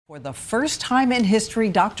For the first time in history,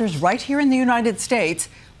 doctors right here in the United States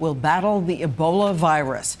will battle the Ebola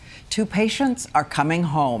virus. 2 patients are coming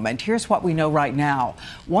home, and here's what we know right now.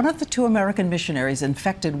 One of the 2 American missionaries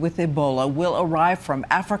infected with Ebola will arrive from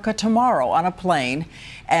Africa tomorrow on a plane.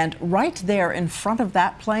 And right there in front of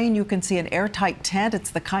that plane, you can see an airtight tent.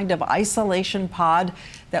 It's the kind of isolation pod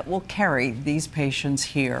that will carry these patients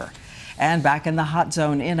here. And back in the hot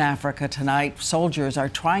zone in Africa tonight, soldiers are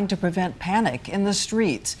trying to prevent panic in the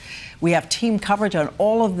streets. We have team coverage on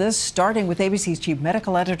all of this, starting with ABC's chief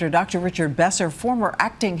medical editor, Dr. Richard Besser, former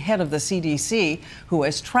acting head of the CDC, who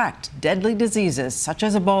has tracked deadly diseases such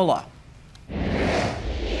as Ebola.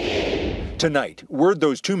 Tonight, word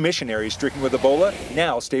those 2 missionaries stricken with Ebola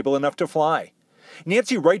now stable enough to fly.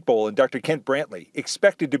 Nancy Wright-Bowl and Dr. Kent Brantley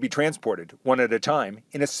expected to be transported, one at a time,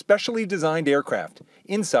 in a specially designed aircraft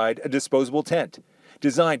inside a disposable tent,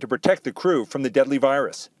 designed to protect the crew from the deadly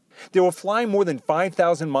virus. They will fly more than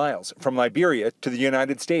 5,000 miles from Liberia to the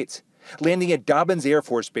United States, landing at Dobbins Air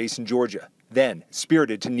Force Base in Georgia, then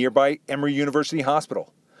spirited to nearby Emory University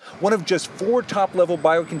Hospital, one of just 4 top-level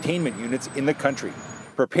biocontainment units in the country,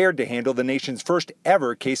 prepared to handle the nation's first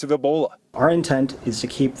ever case of Ebola. Our intent is to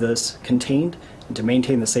keep this contained and to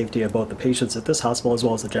maintain the safety of both the patients at this hospital as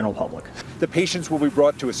well as the general public. The patients will be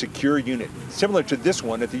brought to a secure unit, similar to this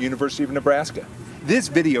one at the University of Nebraska. This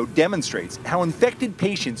video demonstrates how infected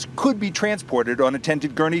patients could be transported on a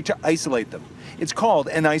tented gurney to isolate them. It's called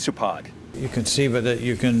an isopod. You can see that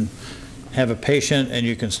you can have a patient and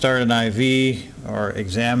you can start an IV or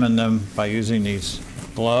examine them by using these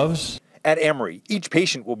gloves. At Emory, each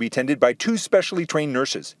patient will be tended by 2 specially trained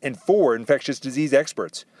nurses and 4 infectious disease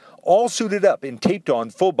experts, all suited up in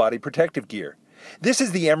taped-on full-body protective gear. This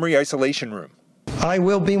is the Emory isolation room. I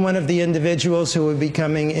will be one of the individuals who will be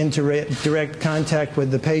coming into direct contact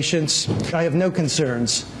with the patients. I have no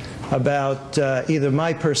concerns about either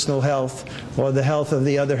my personal health or the health of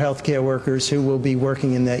the other healthcare workers who will be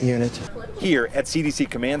working in that unit. Here at CDC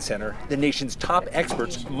Command Center, the nation's top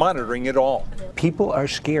experts monitoring it all. People are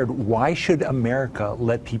scared. Why should America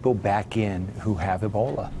let people back in who have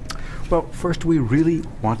Ebola? Well, first, we really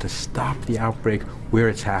want to stop the outbreak where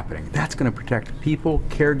it's happening. That's going to protect people,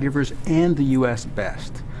 caregivers, and the U.S.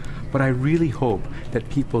 best. But I really hope that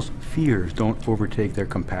people's fears don't overtake their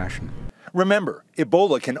compassion. Remember,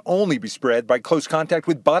 Ebola can only be spread by close contact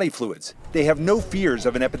with body fluids. They have no fears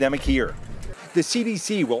of an epidemic here. The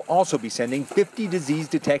CDC will also be sending 50 disease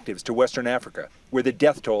detectives to Western Africa, where the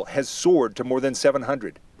death toll has soared to more than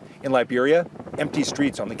 700. In Liberia, empty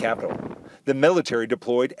streets on the capital. The military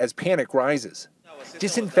deployed as panic rises.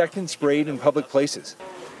 Disinfectant sprayed in public places.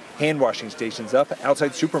 Hand washing stations up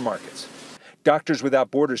outside supermarkets. Doctors Without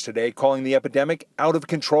Borders today calling the epidemic out of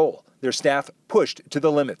control. Their staff pushed to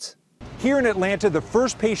the limits. Here in Atlanta, the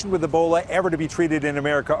first patient with Ebola ever to be treated in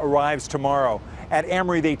America arrives tomorrow. At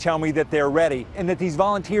Emory, they tell me that they're ready and that these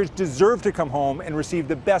volunteers deserve to come home and receive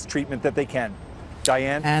the best treatment that they can.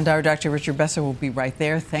 Diane? And our Dr. Richard Besser will be right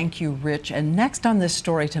there. Thank you, Rich. And next on this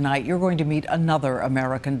story tonight, you're going to meet another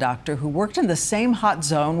American doctor who worked in the same hot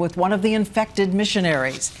zone with one of the infected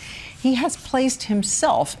missionaries. He has placed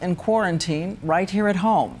himself in quarantine right here at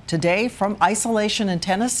home. Today, from isolation in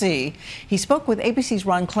Tennessee, he spoke with ABC's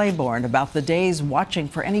Ron Claiborne about the days watching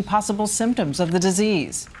for any possible symptoms of the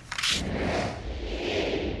disease.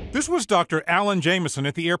 This was Dr. Alan Jameson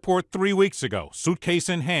at the airport 3 weeks ago, suitcase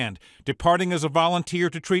in hand, departing as a volunteer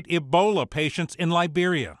to treat Ebola patients in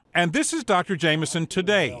Liberia. And this is Dr. Jameson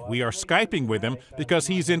today. We are Skyping with him because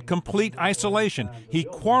he's in complete isolation. He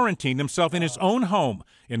quarantined himself in his own home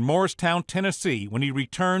in Morristown, Tennessee, when he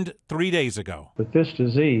returned 3 days ago. With this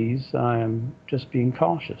disease, I am just being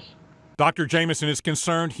cautious. Dr. Jameson is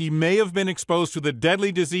concerned he may have been exposed to the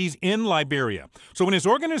deadly disease in Liberia. So when his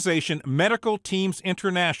organization, Medical Teams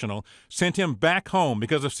International, sent him back home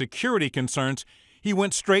because of security concerns, he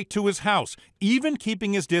went straight to his house, even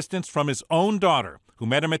keeping his distance from his own daughter, who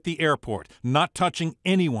met him at the airport, not touching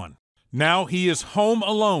anyone. Now he is home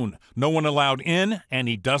alone, no one allowed in, and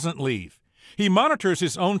he doesn't leave. He monitors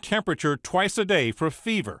his own temperature twice a day for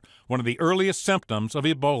fever, one of the earliest symptoms of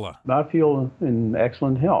Ebola. I feel in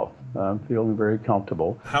excellent health. I'm feeling very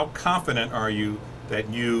comfortable. How confident are you that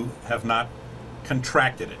you have not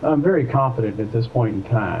contracted it? I'm very confident at this point in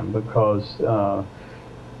time because of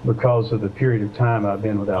the period of time I've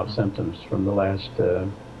been without symptoms from the last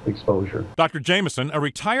exposure. Dr. Jameson, a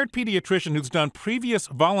retired pediatrician who's done previous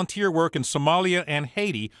volunteer work in Somalia and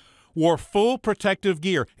Haiti, wore full protective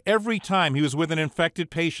gear every time he was with an infected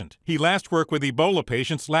patient. He last worked with Ebola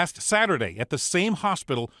patients last Saturday at the same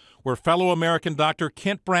hospital where fellow American Dr.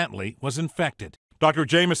 Kent Brantley was infected. Dr.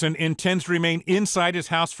 Jameson intends to remain inside his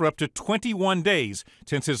house for up to 21 days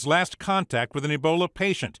since his last contact with an Ebola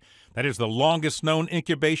patient. That is the longest known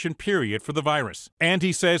incubation period for the virus. And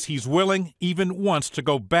he says he's willing, even wants to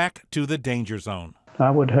go back to the danger zone.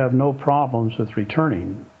 I would have no problems with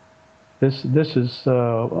returning. This is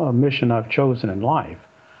a mission I've chosen in life.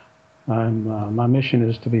 My mission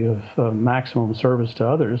is to be of maximum service to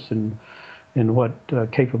others in what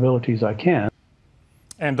capabilities I can.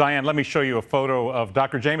 And Diane, let me show you a photo of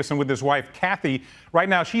Dr. Jameson with his wife, Kathy. Right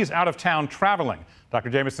now, she is out of town traveling.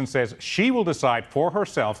 Dr. Jameson says she will decide for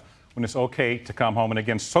herself when it's okay to come home. And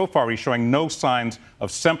again, so far, he's showing no signs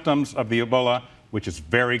of symptoms of the Ebola, which is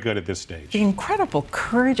very good at this stage. The incredible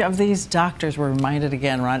courage of these doctors, we're reminded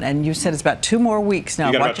again, Ron. And you said it's about 2 more weeks now.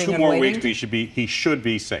 You got about 2 more weeks, but he should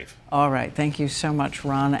be safe. All right. Thank you so much,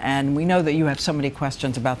 Ron. And we know that you have so many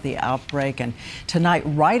questions about the outbreak. And tonight,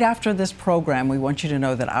 right after this program, we want you to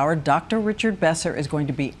know that our Dr. Richard Besser is going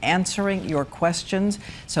to be answering your questions.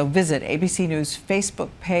 So visit ABC News Facebook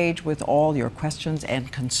page with all your questions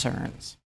and concerns.